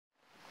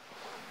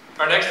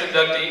Our next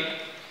inductee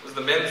was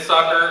the men's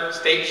soccer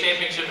state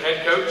championship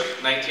head coach,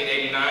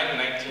 1989 and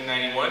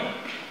 1991,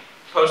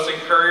 Post and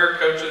Courier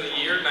Coach of the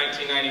Year,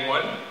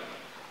 1991,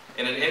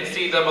 and an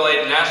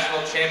NCAA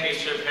National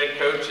Championship head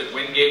coach at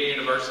Wingate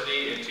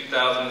University in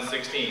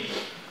 2016.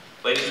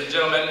 Ladies and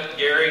gentlemen,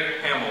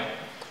 Gary Hamill.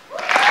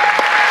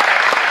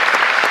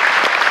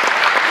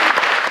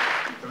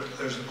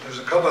 There's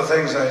a couple of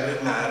things I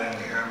didn't add in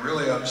here. I'm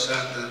really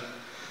upset that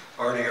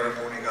Artie Earp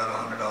only got a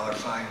 $100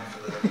 fine for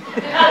that.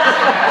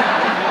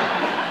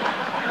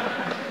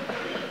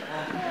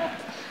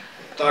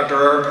 Dr.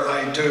 Earp,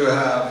 I do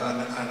have,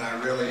 and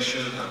I really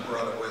should have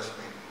brought it with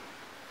me.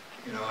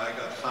 You know, I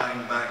got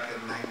fined back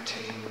in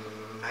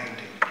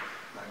 1990.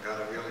 I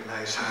got a really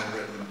nice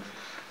handwritten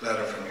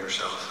letter from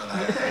yourself, and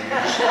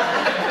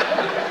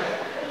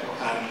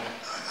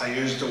I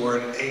used the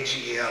word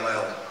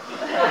H-E-L-L.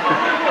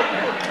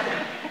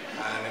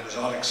 And it was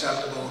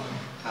unacceptable,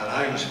 and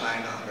I was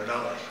fined $100.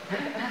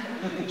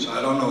 So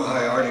I don't know how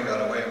Artie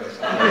got away with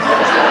it.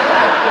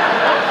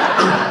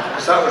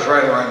 Because that was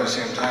right around the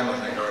same time, I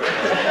think, Artie.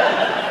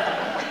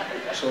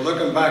 So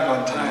looking back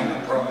on time, I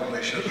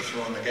probably should have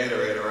thrown the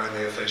Gatorade around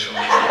the officials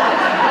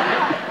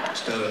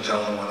instead of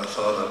telling what I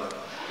thought of it.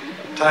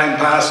 Time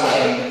passes,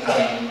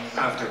 and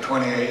after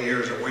 28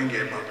 years at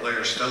Wingate, my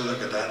players still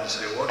look at that and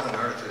say, what on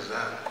earth is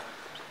that?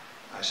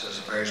 I said, it's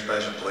a very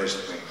special place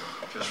to me.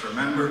 Just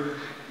remember,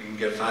 you can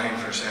get fined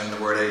for saying the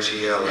word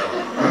H-E-L-L.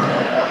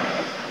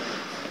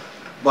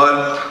 But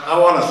I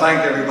want to thank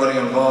everybody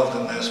involved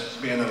in this.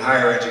 Being in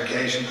higher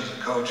education as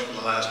a coach for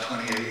the last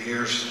 28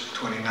 years,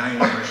 29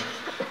 years,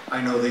 I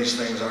know these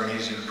things aren't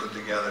easy to put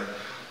together.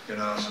 You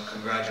know, so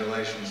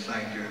congratulations,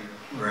 thank you,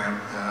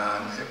 Graham.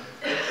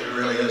 It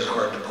really is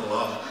hard to pull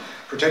off,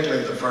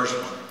 particularly the first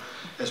one.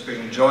 It's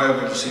been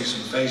enjoyable to see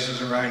some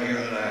faces around here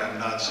that I have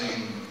not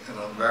seen in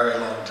a very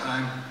long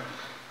time.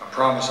 I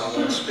promise I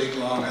won't speak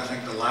long. I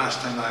think the last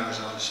time I was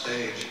on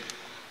stage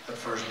at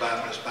First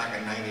Baptist back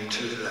in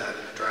 '92 that had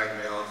to drag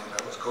me off, and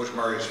that was Coach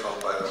Murray's fault,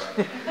 by the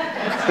way.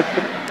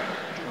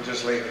 We'll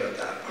just leave it at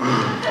that.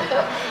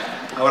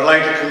 I would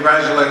like to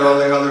congratulate all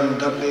the other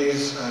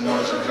inductees. I know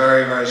it's a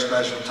very, very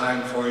special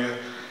time for you.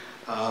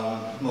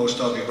 Most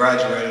of you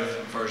graduated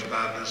from First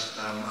Baptist.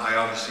 I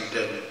obviously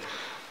didn't.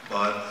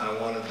 But I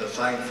wanted to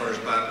thank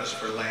First Baptist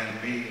for laying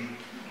me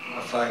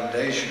a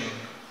foundation,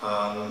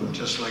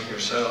 just like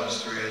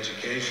yourselves, through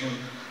education.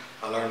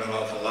 I learned an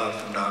awful lot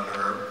from Dr.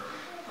 Earp,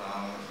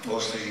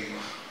 mostly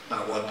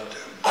not what to do,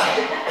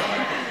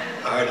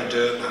 how to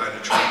do it and how to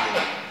treat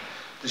people.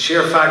 The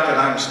sheer fact that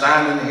I'm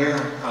standing here,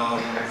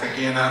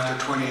 again after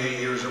 28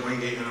 years at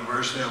Wingate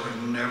University, I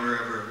would never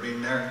ever have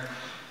been there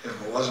if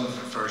it wasn't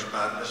for First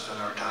Baptist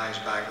and our ties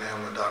back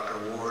then with Dr.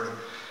 Ward.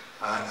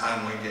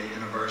 And Wingate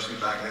University,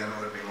 back then it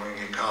would have been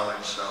Wingate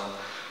College. So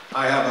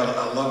I have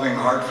a loving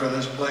heart for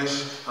this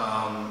place.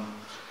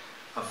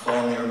 I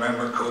fondly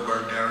remember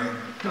Coburg Dairy.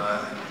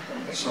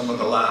 Some of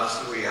the laughs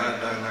that we had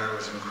down there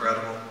was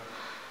incredible.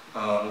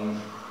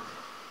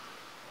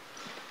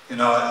 You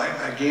know,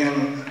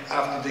 again,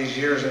 after these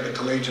years at the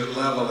collegiate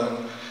level,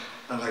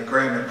 and like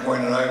Graham had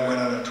pointed out,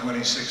 winning a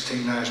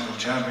 2016 national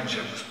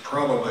championship was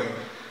probably,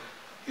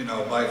 you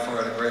know, by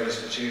far the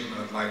greatest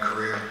achievement of my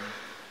career.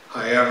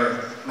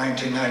 However,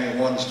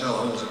 1991 still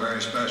holds a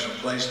very special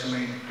place to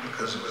me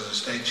because it was a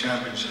state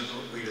championship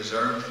that we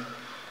deserved.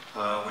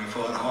 We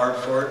fought hard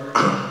for it.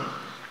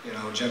 You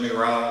know, Jimmy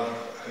Rowell,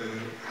 who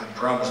had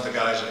promised the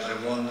guys if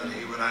they won that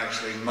he would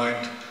actually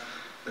mount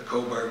the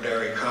Coburg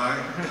Dairy cow.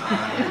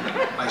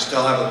 I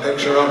still have a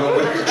picture of it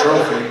with the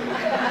trophy.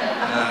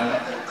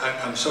 And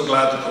I'm so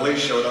glad the police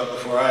showed up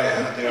before I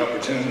had the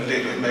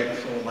opportunity to make a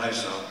fool of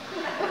myself.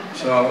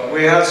 So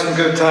we had some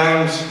good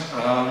times.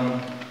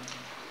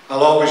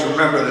 I'll always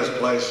remember this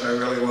place, I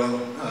really will,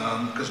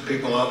 because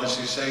people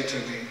obviously say to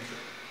me,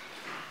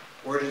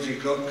 where did you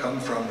come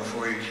from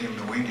before you came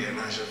to Wingate? And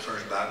I said,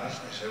 First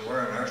Baptist. And they said,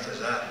 where on earth is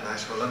that? And I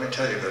said, well, let me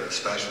tell you about a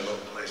special little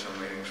place on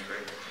Meeting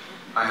Street.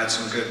 I had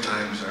some good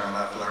times there, and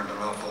I've learned an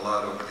awful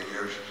lot over the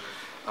years.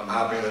 I'm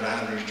happy that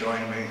Andrew's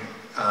joined me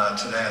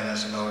today in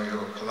this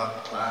inaugural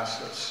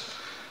class. It's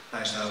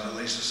nice to have at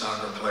least a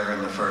soccer player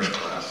in the first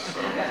class.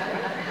 So.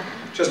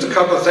 Just a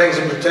couple of things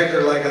in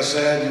particular, like I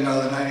said, you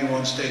know, the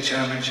 '91 state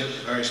championship is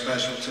very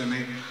special to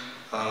me.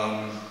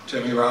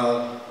 Jimmy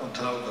Rowell on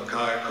top of a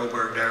cow at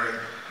Coburg Dairy,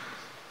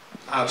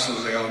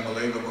 absolutely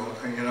unbelievable.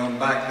 And you know,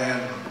 back then,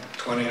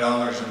 $20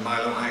 in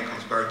Milo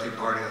Hankel's birthday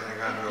party, I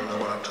think Andrew will know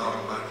what I'm talking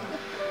about.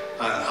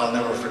 I'll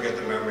never forget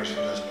the memories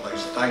from this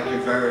place. Thank you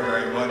very,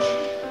 very much.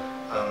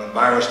 I'm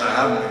embarrassed I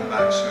haven't been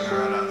back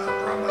sooner, and